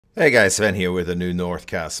Hey guys, Sven here with a new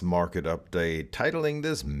NorthCast market update, titling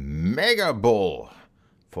this Mega Bull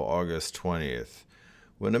for August 20th.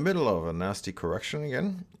 We're in the middle of a nasty correction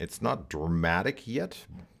again. It's not dramatic yet,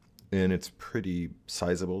 and it's pretty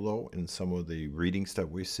sizable though in some of the readings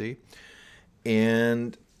that we see.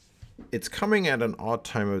 And it's coming at an odd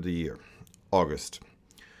time of the year, August.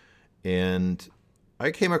 And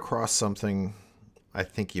I came across something I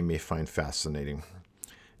think you may find fascinating,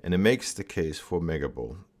 and it makes the case for Mega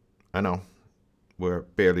Bull. I know, we're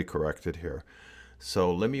barely corrected here.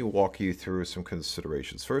 So let me walk you through some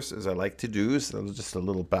considerations. First, as I like to do, is just a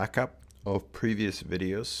little backup of previous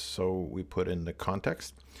videos so we put in the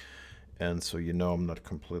context. And so you know I'm not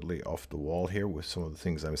completely off the wall here with some of the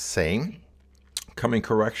things I'm saying. Coming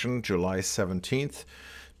correction, July 17th.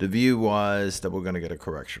 The view was that we're going to get a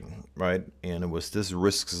correction, right? And it was this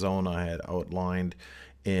risk zone I had outlined.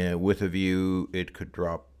 And with a view, it could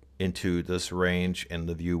drop into this range, and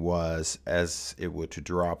the view was as it were to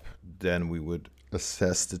drop, then we would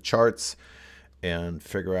assess the charts and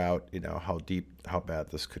figure out, how deep, how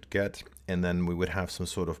bad this could get, and then we would have some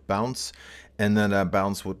sort of bounce, and then that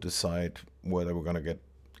bounce would decide whether we're going to get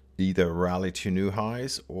either a rally to new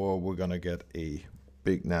highs or we're going to get a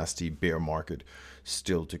big nasty bear market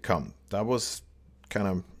still to come. That was kind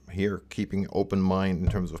of here keeping open mind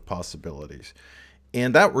in terms of possibilities.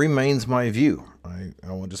 And that remains my view. I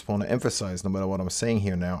just want to emphasize, no matter what I'm saying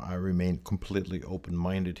here now, I remain completely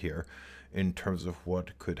open-minded here in terms of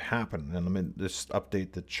what could happen. And let me just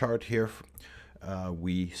update the chart here.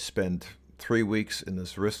 We spent 3 weeks in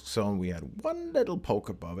this risk zone. We had one little poke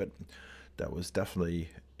above it. That was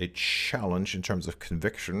definitely a challenge in terms of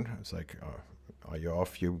conviction. It's like, are you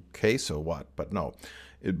off your case or what? But no,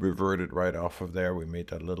 it reverted right off of there. We made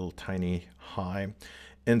that little tiny high.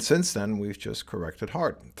 And since then, we've just corrected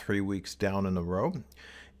hard, 3 weeks down in a row.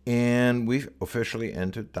 And we've officially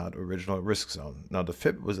entered that original risk zone. Now, the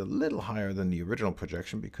FIB was a little higher than the original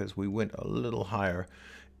projection because we went a little higher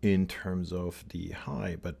in terms of the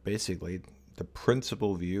high. But basically, the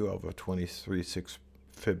principal view of a 23.6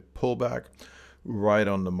 FIB pullback, right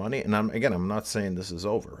on the money. And I'm not saying this is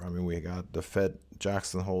over. I mean, we got the Fed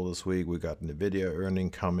Jackson Hole this week. We got NVIDIA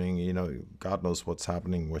earning coming. God knows what's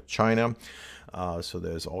happening with China. So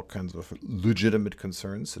there's all kinds of legitimate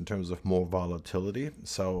concerns in terms of more volatility.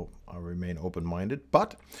 So I remain open-minded.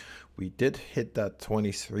 But we did hit that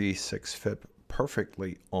 23.6 FIB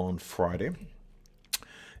perfectly on Friday.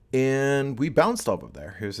 And we bounced off of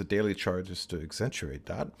there. Here's a daily chart just to accentuate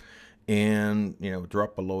that. And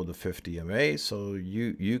drop below the 50 MA, so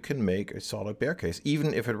you can make a solid bear case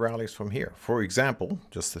even if it rallies from here. For example,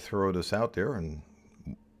 just to throw this out there and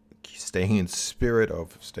staying in spirit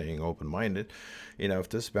of staying open-minded, if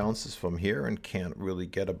this bounces from here and can't really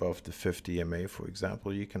get above the 50 MA, for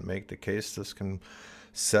example, you can make the case this can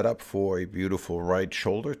set up for a beautiful right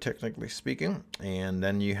shoulder, technically speaking, and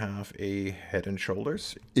then you have a head and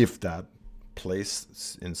shoulders. If that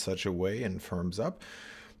plays in such a way and firms up,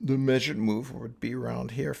 the measured move would be around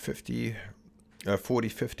here, 40,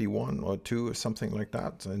 51 or 2 or something like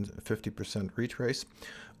that, and 50% retrace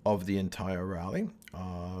of the entire rally.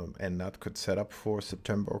 And that could set up for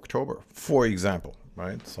September, October, for example,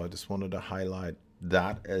 right? So I just wanted to highlight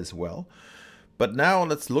that as well. But now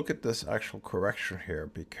let's look at this actual correction here,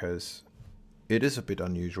 because it is a bit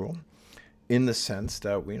unusual in the sense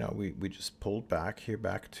that we just pulled back here,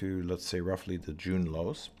 back to, let's say, roughly the June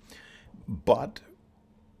lows. But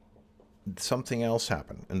something else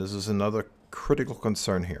happened, and this is another critical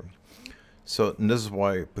concern here. So, and this is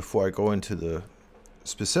why, before I go into the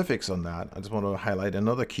specifics on that, I just want to highlight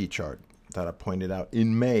another key chart that I pointed out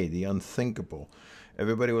in May, the unthinkable.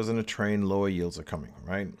 Everybody was in a train, lower yields are coming,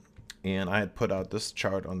 right? And I had put out this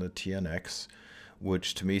chart on the TNX,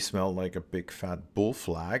 which to me smelled like a big fat bull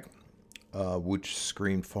flag, which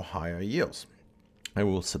screamed for higher yields. I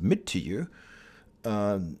will submit to you,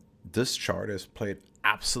 this chart has played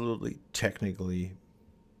absolutely technically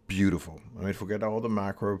beautiful. I mean, forget all the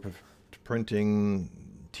macro printing,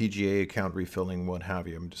 TGA account refilling, what have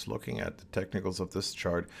you. I'm just looking at the technicals of this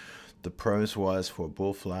chart. The premise was for a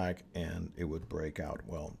bull flag and it would break out.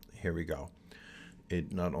 Well, here we go.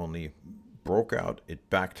 It not only broke out, it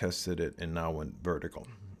back tested it and now went vertical.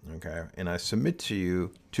 Okay, and I submit to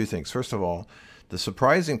you 2 things. First of all, the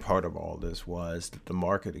surprising part of all this was that the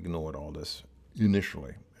market ignored all this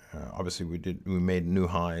initially. Obviously, we made new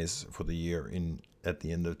highs for the year at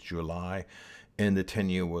the end of July, and the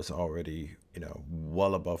 10-year was already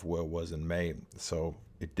well above where it was in May, so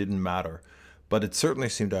it didn't matter. But it certainly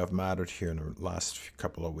seemed to have mattered here in the last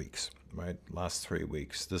couple of weeks, right? Last 3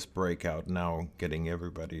 weeks, this breakout now getting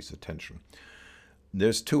everybody's attention.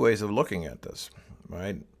 There's 2 ways of looking at this,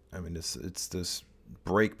 right? I mean, it's this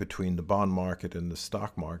break between the bond market and the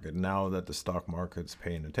stock market. Now that the stock market's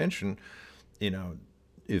paying attention,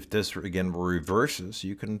 if this again reverses,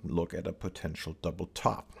 you can look at a potential double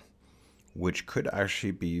top, which could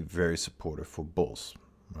actually be very supportive for bulls,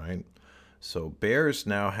 right? So bears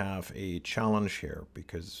now have a challenge here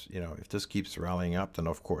because, if this keeps rallying up, then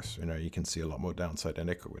of course, you can see a lot more downside in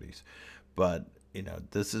equities. But,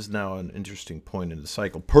 this is now an interesting point in the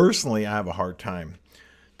cycle. Personally, I have a hard time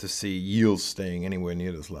to see yields staying anywhere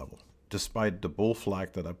near this level. Despite the bull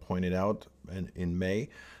flag that I pointed out in May,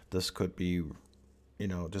 this could be,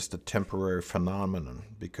 just a temporary phenomenon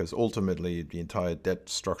because ultimately the entire debt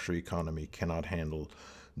structure economy cannot handle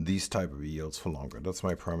these type of yields for longer. That's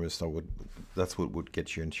my premise. That's what would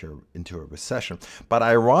get you into a recession. But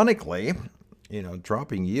ironically,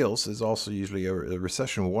 dropping yields is also usually a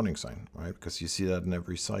recession warning sign, right? Because you see that in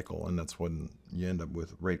every cycle, and that's when you end up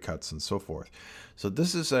with rate cuts and so forth. So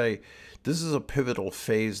this is a pivotal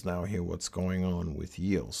phase now here, what's going on with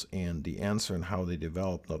yields, and the answer and how they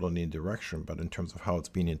develop, not only in direction, but in terms of how it's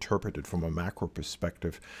being interpreted from a macro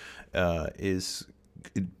perspective,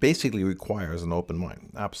 it basically requires an open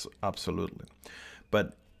mind. Absolutely.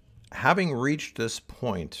 But having reached this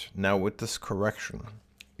point now with this correction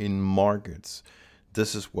in markets,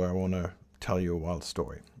 this is where I want to tell you a wild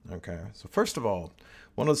story. Okay, so first of all,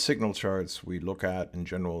 one of the signal charts we look at in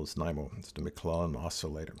general is NIMO. It's the McClellan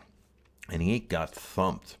oscillator, and it got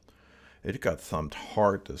thumped. It got thumped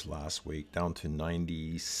hard this last week, down to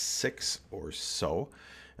 96 or so.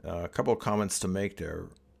 A couple of comments to make there.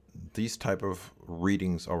 These type of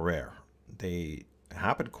readings are rare. They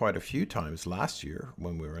happened quite a few times last year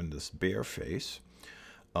when we were in this bear phase.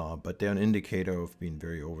 But they're an indicator of being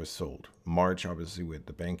very oversold. March, obviously, with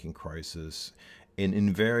the banking crisis, and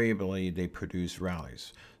invariably they produce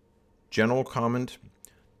rallies. General comment,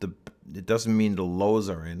 it doesn't mean the lows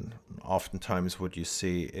are in. Oftentimes what you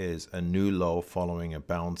see is a new low following a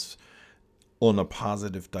bounce on a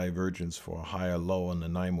positive divergence for a higher low on the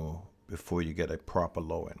NIMO before you get a proper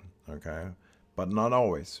low in, okay? But not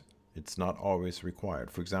always. It's not always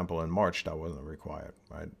required. For example, in March, that wasn't required,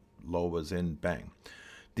 right? Low was in, bang.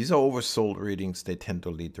 These are oversold readings. They tend to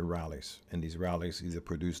lead to rallies, and these rallies either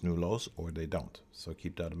produce new lows or they don't. So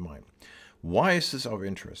keep that in mind. Why is this of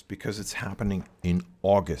interest? Because it's happening in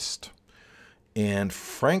August. And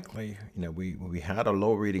frankly, we had a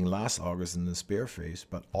low reading last August in this bear phase,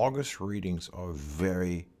 but August readings are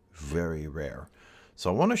very, very rare. So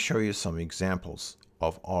I want to show you some examples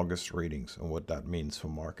of August readings and what that means for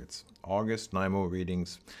markets. August NIMO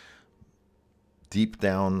readings, deep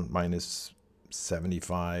down minus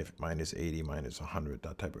 75, minus 80, minus 100,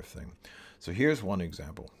 that type of thing. So here's one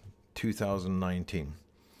example, 2019.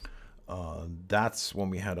 That's when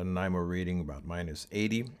we had a NIMO reading about minus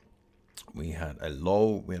 80. We had a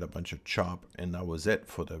low, we had a bunch of chop, and that was it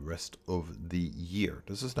for the rest of the year.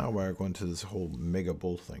 This is now where I go into this whole mega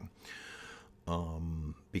bull thing,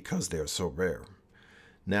 because they're so rare.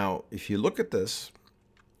 Now, if you look at this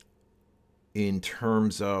in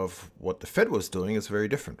terms of what the Fed was doing, it's very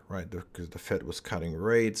different, right? Because the Fed was cutting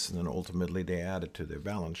rates, and then ultimately they added to their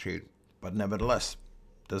balance sheet. But nevertheless,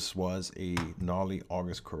 this was a gnarly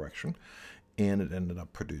August correction, and it ended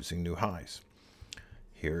up producing new highs.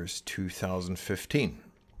 Here's 2015.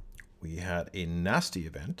 We had a nasty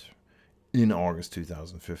event in August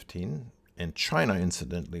 2015, and China,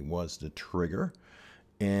 incidentally, was the trigger.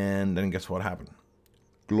 And then guess what happened?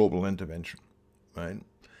 Global intervention, right?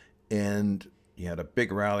 And you had a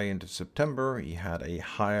big rally into September. You had a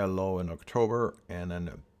higher low in October, and then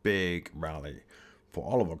a big rally for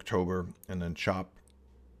all of October, and then chop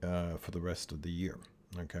for the rest of the year,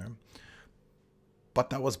 okay? But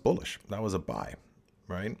that was bullish. That was a buy,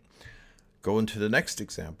 right? Go into the next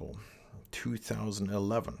example,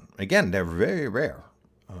 2011. Again, they're very rare,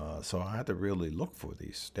 so I had to really look for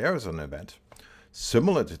these. There's an event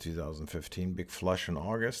similar to 2015, big flush in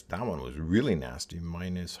August. That one was really nasty,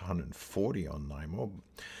 minus 140 on NIMO.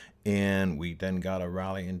 And we then got a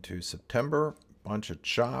rally into September, bunch of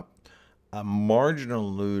chop, a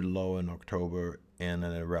marginal new low in October, and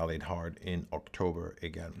then it rallied hard in October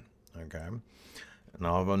again, okay? And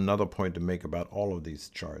I'll have another point to make about all of these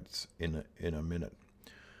charts in a minute.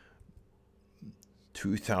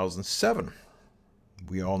 2007,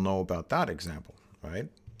 we all know about that example, right?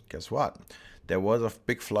 Guess what? There was a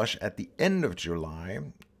big flush at the end of July,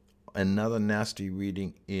 another nasty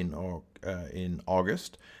reading in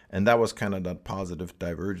August, and that was kind of that positive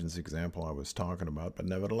divergence example I was talking about. But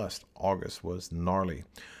nevertheless, August was gnarly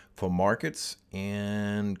for markets,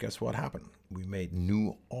 and guess what happened? We made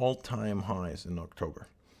new all-time highs in October.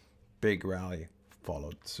 Big rally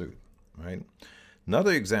followed suit, right?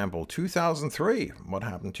 Another example, 2003. What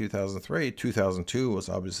happened in 2003? 2002 was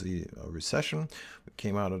obviously a recession. We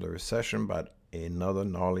came out of the recession, but another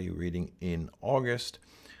gnarly reading in August,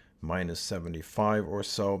 minus 75 or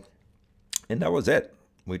so. And that was it.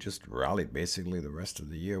 We just rallied basically the rest of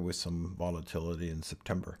the year with some volatility in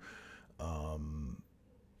September.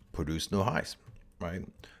 Produced new highs, right,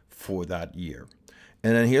 for that year.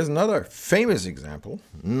 And then here's another famous example,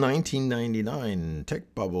 1999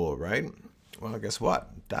 tech bubble, right? Well, guess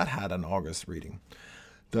what? That had an August reading.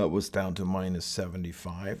 That was down to minus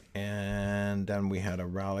 75. And then we had a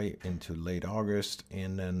rally into late August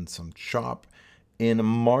and then some chop in a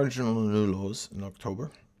marginal new lows in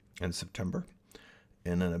October and September.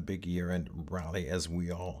 And then a big year-end rally, as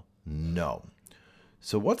we all know.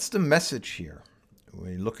 So what's the message here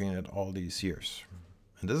when you're looking at all these years?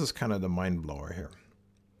 And this is kind of the mind blower here.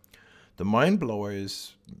 The mind blower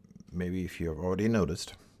is, maybe if you've already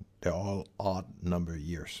noticed, they're all odd number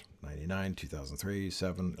years. 99, 2003,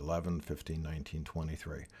 7, 11, 15, 19,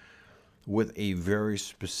 23. With a very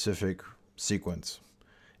specific sequence.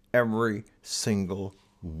 Every single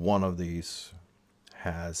one of these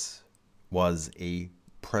was a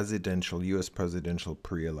U.S. presidential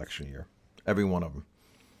pre-election year. Every one of them.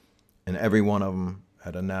 And every one of them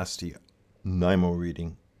had a nasty NIMO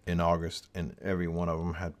reading in August, and every one of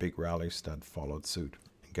them had big rallies that followed suit.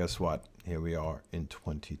 And guess what? Here we are in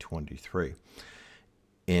 2023.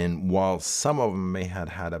 And while some of them may have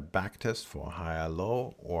had a backtest for a higher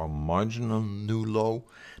low or a marginal new low,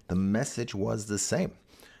 the message was the same.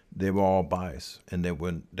 They were all buys, and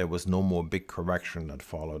there was no more big correction that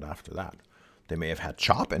followed after that. They may have had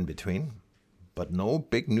chop in between, but no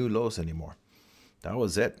big new lows anymore. That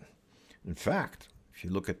was it. In fact, if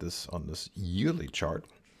you look at this on this yearly chart,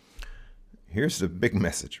 here's the big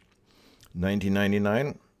message.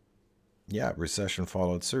 1999, yeah, recession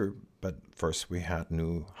followed through, but first we had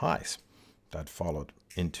new highs that followed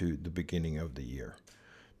into the beginning of the year.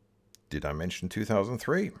 Did I mention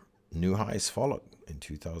 2003? New highs followed in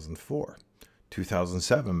 2004.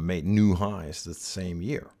 2007 made new highs the same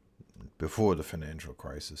year before the financial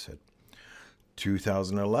crisis hit.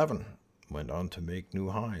 2011 went on to make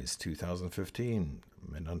new highs. 2015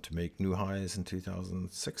 went on to make new highs in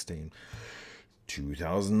 2016.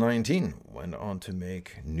 2019 went on to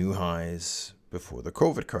make new highs before the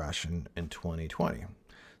COVID crash in 2020.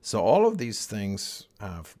 So all of these things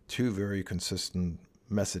have two very consistent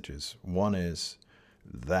messages. One is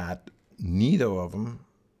that neither of them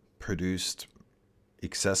produced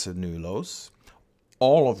excessive new lows,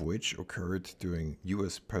 all of which occurred during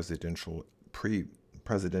U.S. previous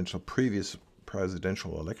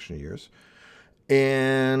presidential election years,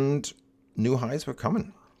 and new highs were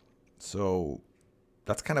coming. So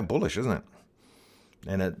that's kind of bullish, isn't it?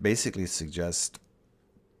 And it basically suggests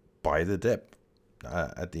buy the dip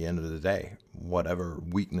at the end of the day, whatever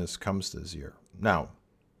weakness comes this year. Now,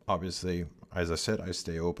 obviously, as I said, I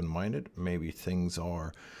stay open-minded. Maybe things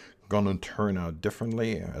are going to turn out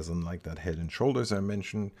differently, as in like that head and shoulders I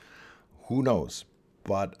mentioned. Who knows?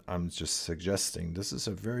 But I'm just suggesting this is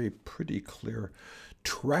a very pretty clear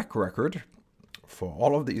track record for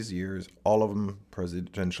all of these years, all of them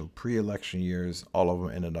presidential pre-election years, all of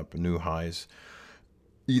them ended up in new highs,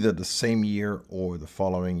 either the same year or the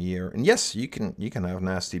following year. And yes, you can have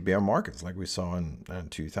nasty bear markets like we saw in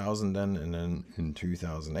 2000 then and then in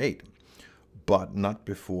 2008, but not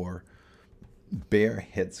before bear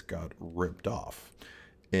heads got ripped off.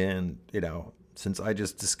 And, since I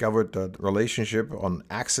just discovered that relationship on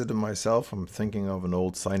accident myself, I'm thinking of an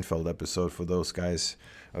old Seinfeld episode for those guys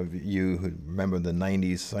of you who remember the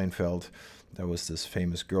 90s Seinfeld. There was this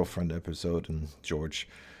famous girlfriend episode, and George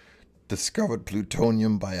discovered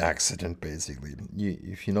plutonium by accident, basically.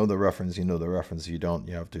 If you know the reference, you know the reference. You don't,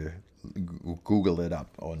 you have to Google it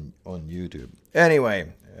up on YouTube.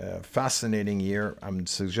 Anyway, fascinating year. I'm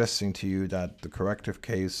suggesting to you that the corrective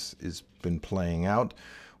case has been playing out.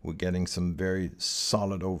 We're getting some very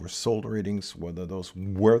solid oversold readings, whether those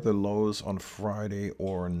were the lows on Friday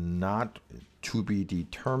or not, to be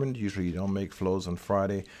determined. Usually you don't make flows on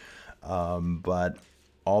Friday, but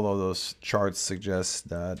all of those charts suggest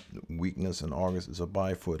that weakness in August is a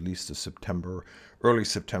buy for at least the early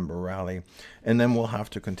September rally. And then we'll have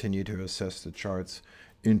to continue to assess the charts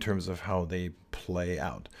in terms of how they play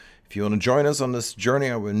out. If you want to join us on this journey,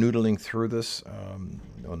 we're noodling through this,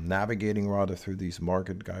 navigating rather through these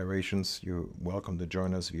market gyrations, you're welcome to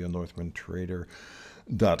join us via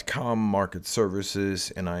NorthmanTrader.com market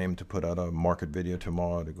services. And I aim to put out a market video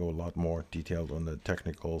tomorrow to go a lot more detailed on the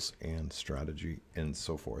technicals and strategy and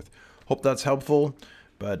so forth. Hope that's helpful.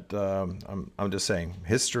 But I'm just saying,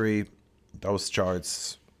 history, those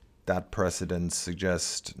charts, that precedent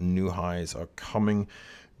suggests new highs are coming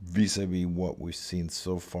vis-a-vis what we've seen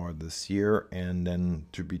so far this year, and then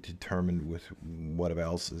to be determined with what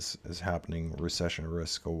else is happening, recession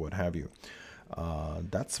risk or what have you.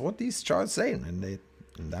 That's what these charts say, and in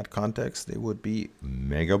that context, they would be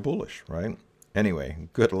mega bullish, right? Anyway,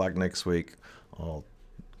 good luck next week. I'll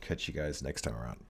catch you guys next time around.